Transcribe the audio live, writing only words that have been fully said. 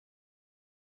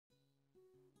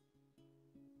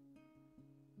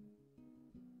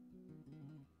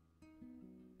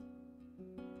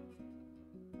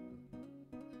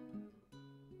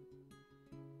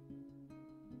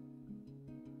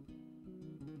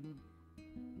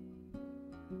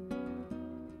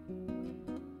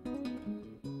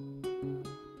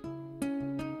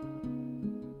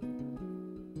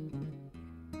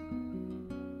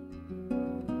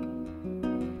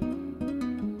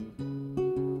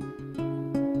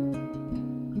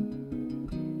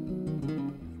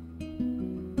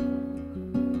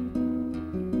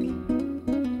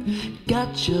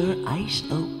Got your eyes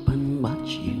open, but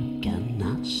you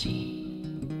cannot see.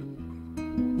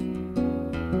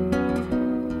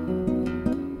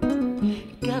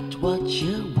 Got what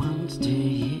you want, do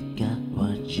you got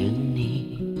what you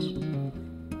need?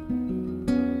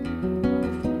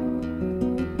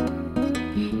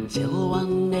 Till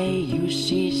one day you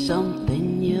see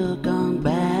something you can't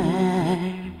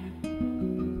bear.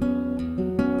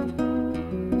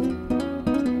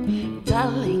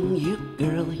 Telling you,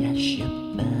 girl, yes, you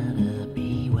better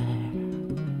beware.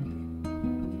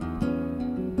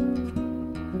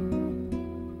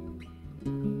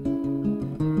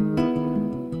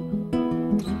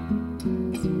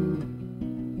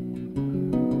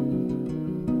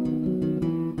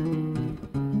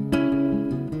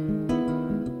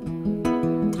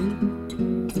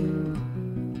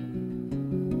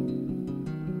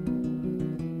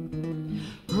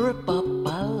 Her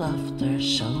papa loved her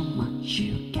so much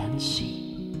you can see.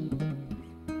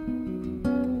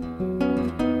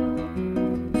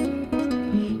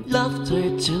 Loved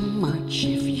her too much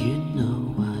if you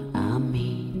know what I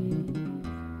mean.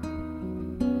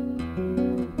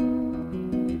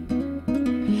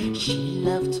 She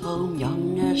left home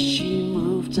young as she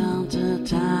moved down to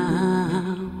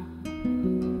town,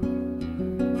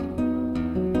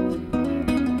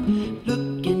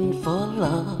 looking for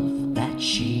love that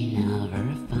she never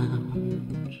found.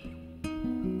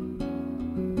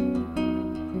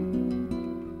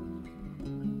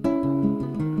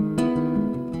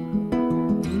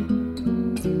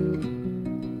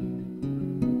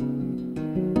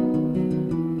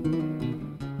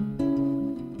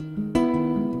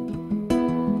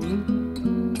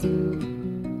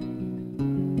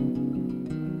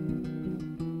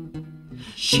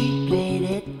 She played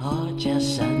it hard,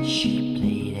 yes, and she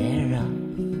played it rough.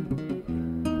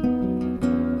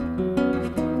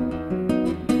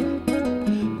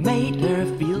 Made her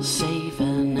feel safe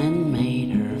and then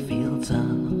made her feel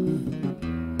tough.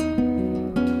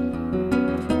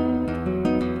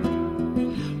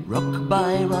 Rock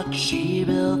by rock she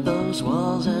built those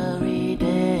walls every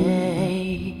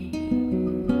day.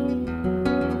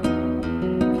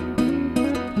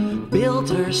 Built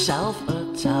herself a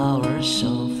tower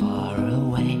so far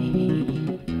away.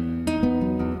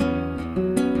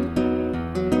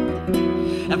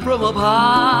 And from up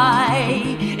high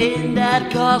in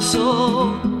that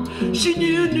castle, she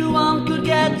knew no one could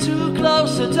get too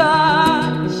close to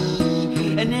touch.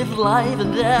 And if life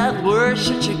and death were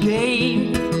such a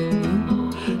game,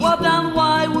 well then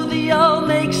why would they all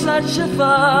make such a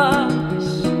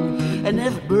fuss? And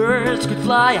if birds could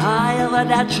fly higher than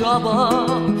their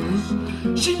troubles,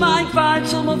 she might find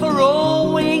some of her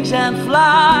own wings and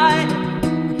fly.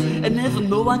 And if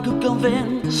no one could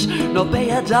convince, nor pay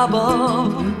a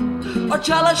double, or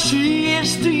tell her she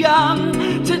is too young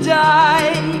to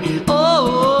die.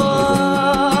 Oh,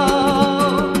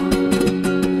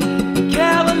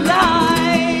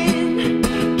 Caroline,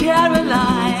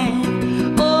 Caroline,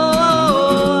 oh,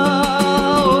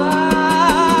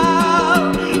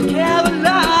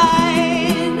 Caroline,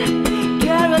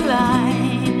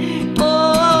 Caroline, oh,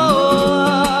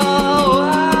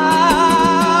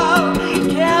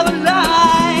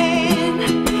 Caroline,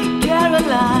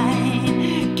 Caroline,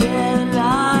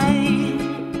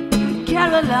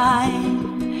 Caroline,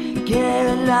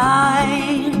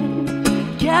 Caroline,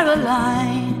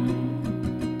 Caroline.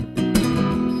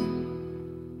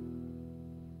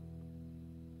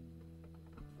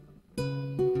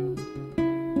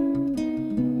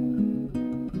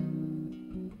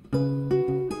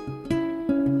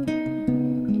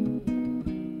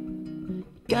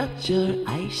 Got your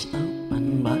eyes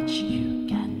open, but you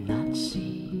cannot see.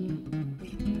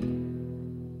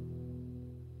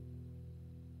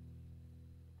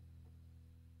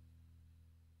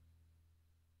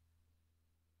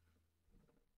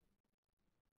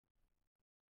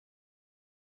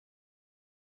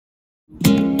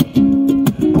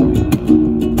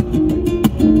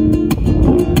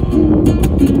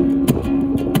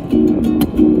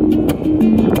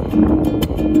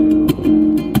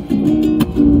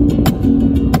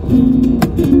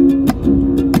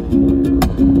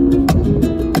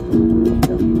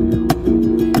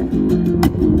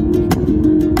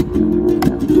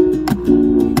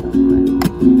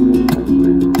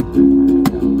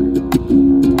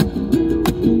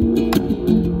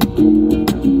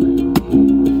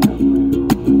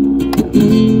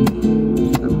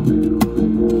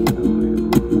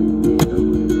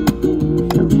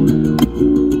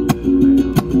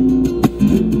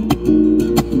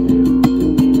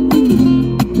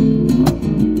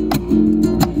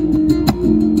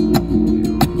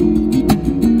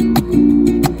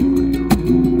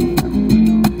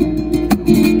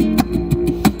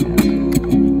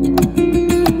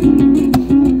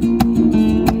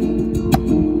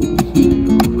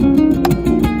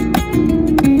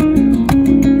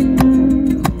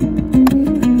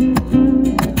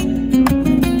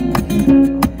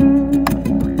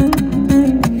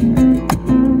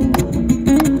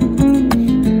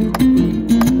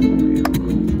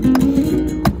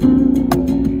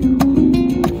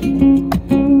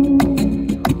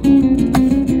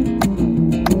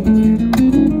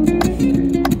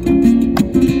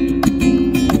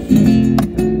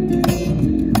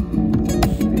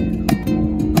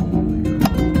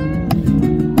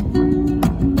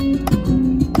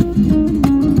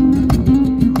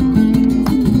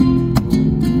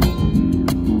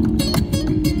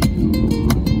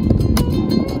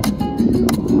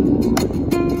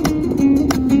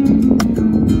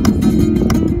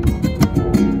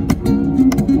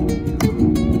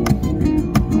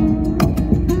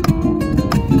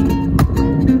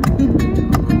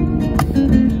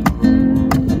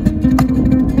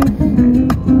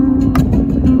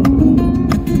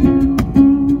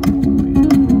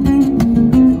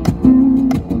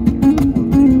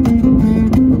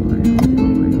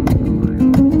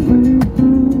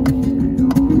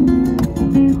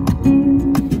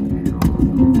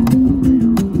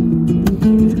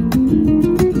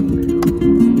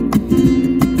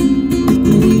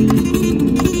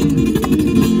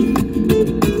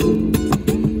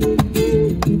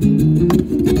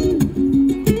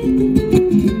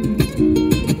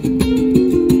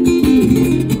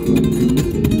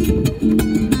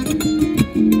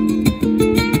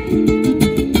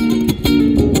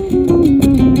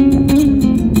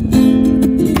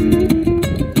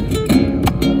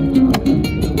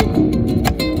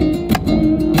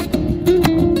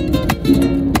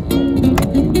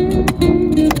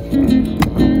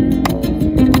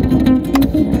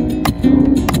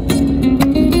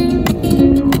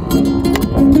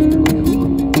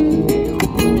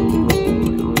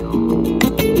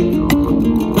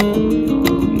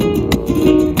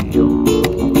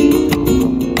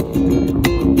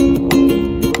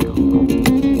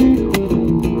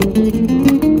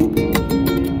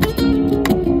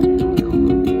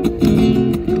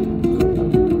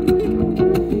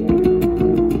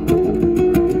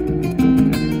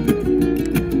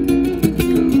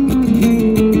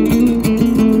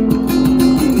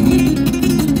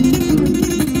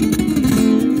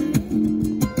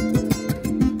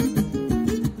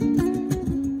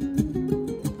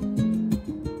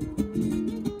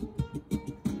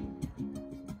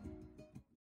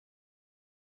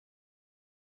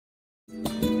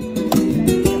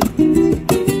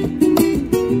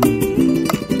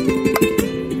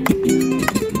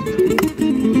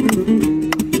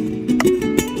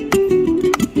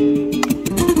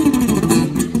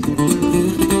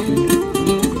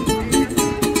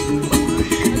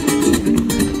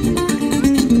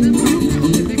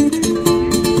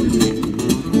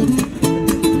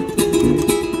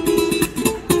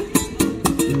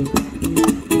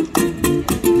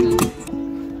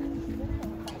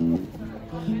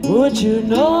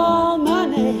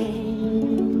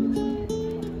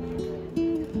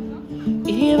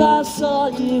 If I saw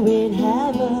you in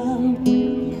heaven,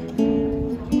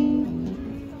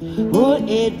 would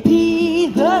it be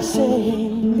the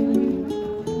same?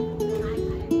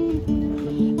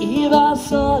 If I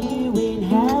saw you in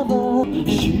heaven,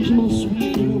 she's my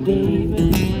sweet little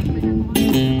baby,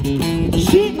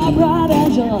 she's my pride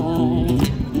and joy,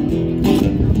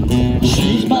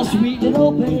 she's my sweet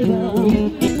little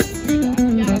baby.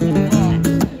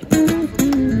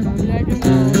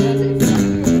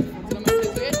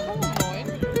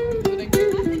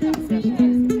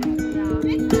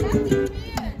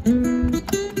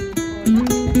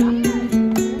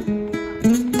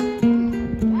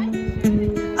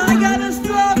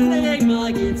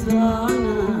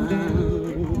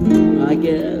 I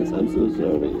guess I'm so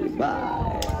sorry.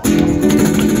 Bye.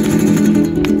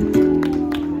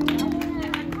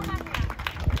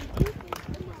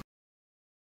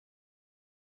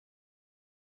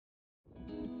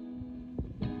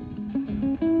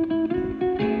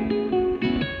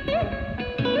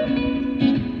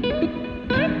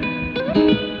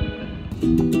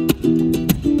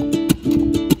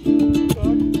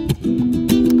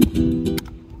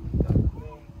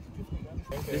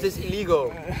 This is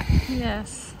illegal.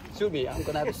 Yes. Shoot me, I'm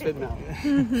gonna have to swim now.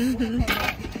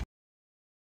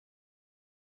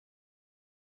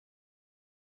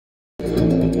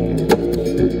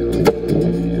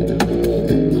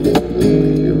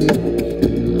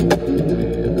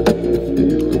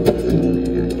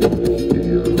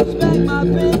 Smack my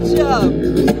bitch up!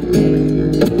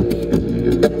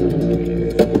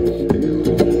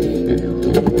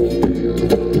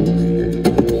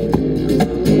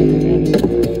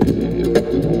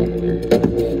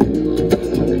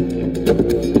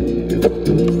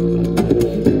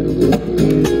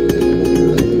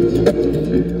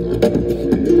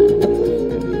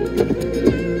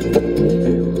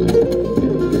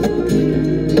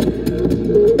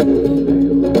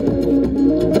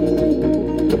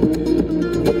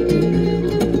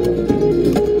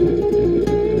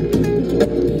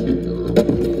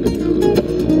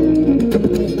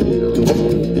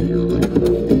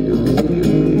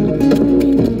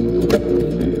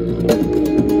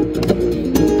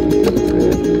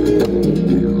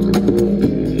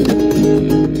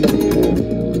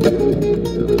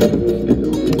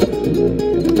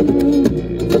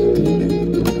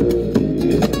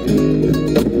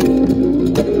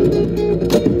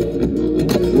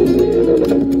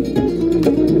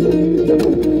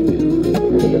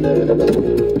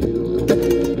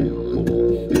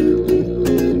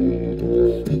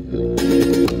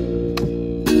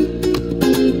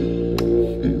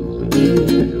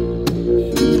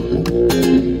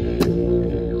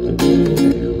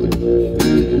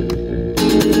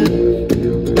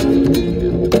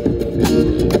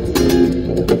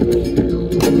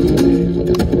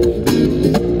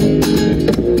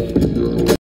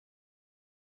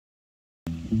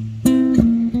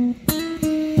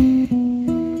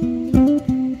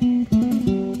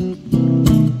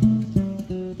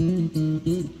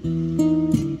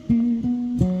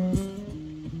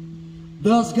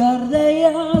 Dos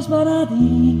gardenias para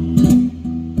ti,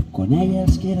 con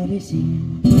ellas quiero decir,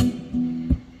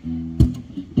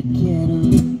 te quiero,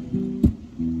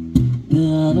 te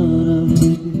adoro,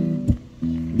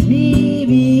 mi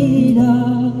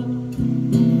vida.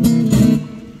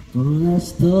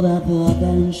 Pones toda tu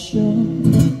atención,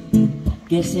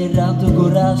 que será tu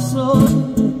corazón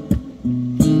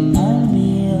al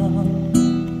mío.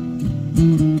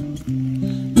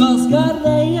 Dos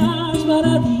gardenias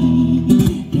para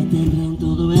ti, que tendrán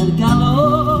todo el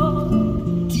calor.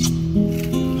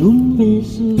 Un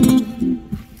beso,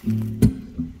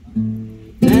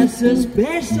 esos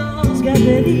besos que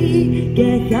te di,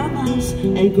 que jamás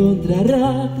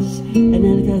encontrarás en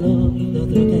el calor de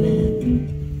otro querer.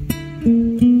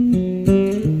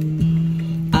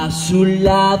 A su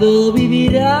lado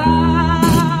vivirán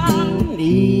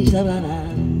y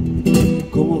sabrán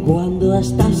como cuando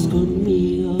estás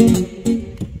conmigo,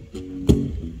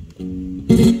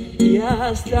 y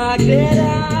hasta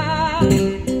creerán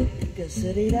que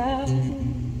se dirá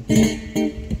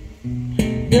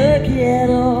te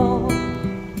quiero.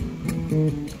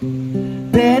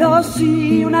 Pero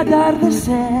si un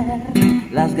atardecer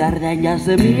las gardenias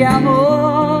de mi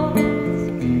amor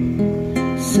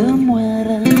se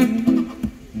mueren,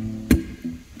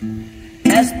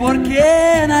 es porque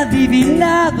han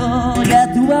adivinado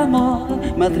ya tu amor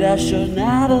me ha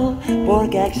traicionado,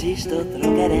 porque existe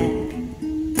otro querer.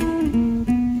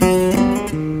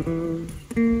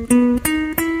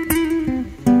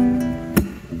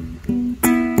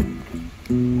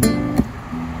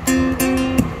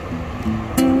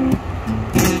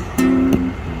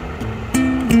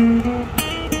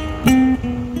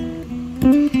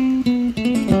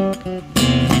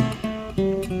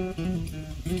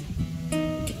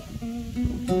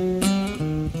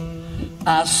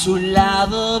 un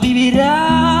lado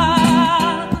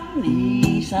vivirán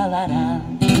y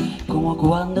salarán como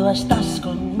cuando estás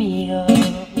conmigo,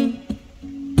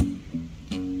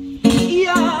 y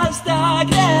hasta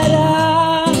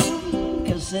creerán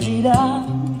que se dirá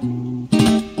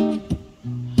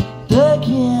te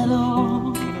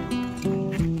quiero.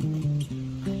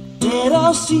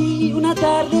 Pero si un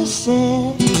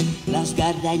atardecer las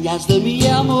gardenias de mi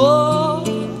amor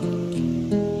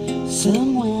se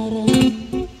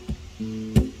mueren,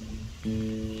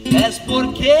 es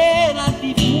porque he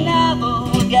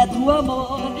adivinado que tu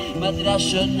amor me ha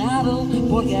traicionado,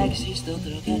 porque existe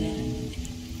otro querer.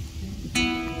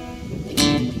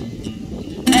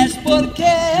 Es porque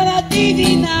he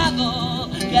adivinado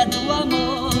que tu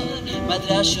amor me ha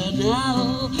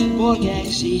traicionado, porque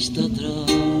existe otro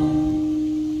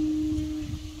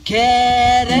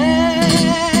querer.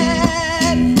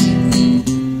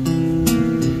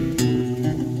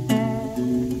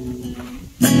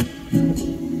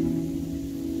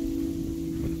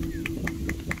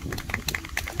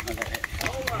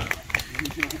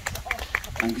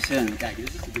 Dankeschön. Kijk, dit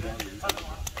is de bedoeling.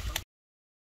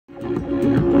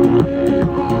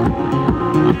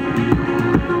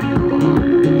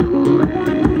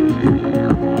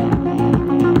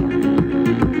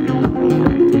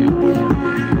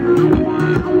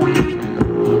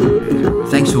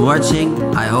 Thanks for watching.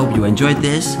 I hope you enjoyed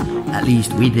this. At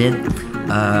least we did.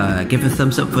 Give a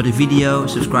thumbs up for the video,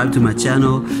 subscribe to my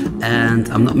channel, and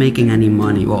I'm not making any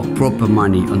money, well, proper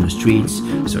money on the streets.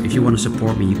 So if you want to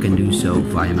support me, you can do so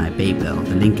via my PayPal.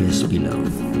 The link is below.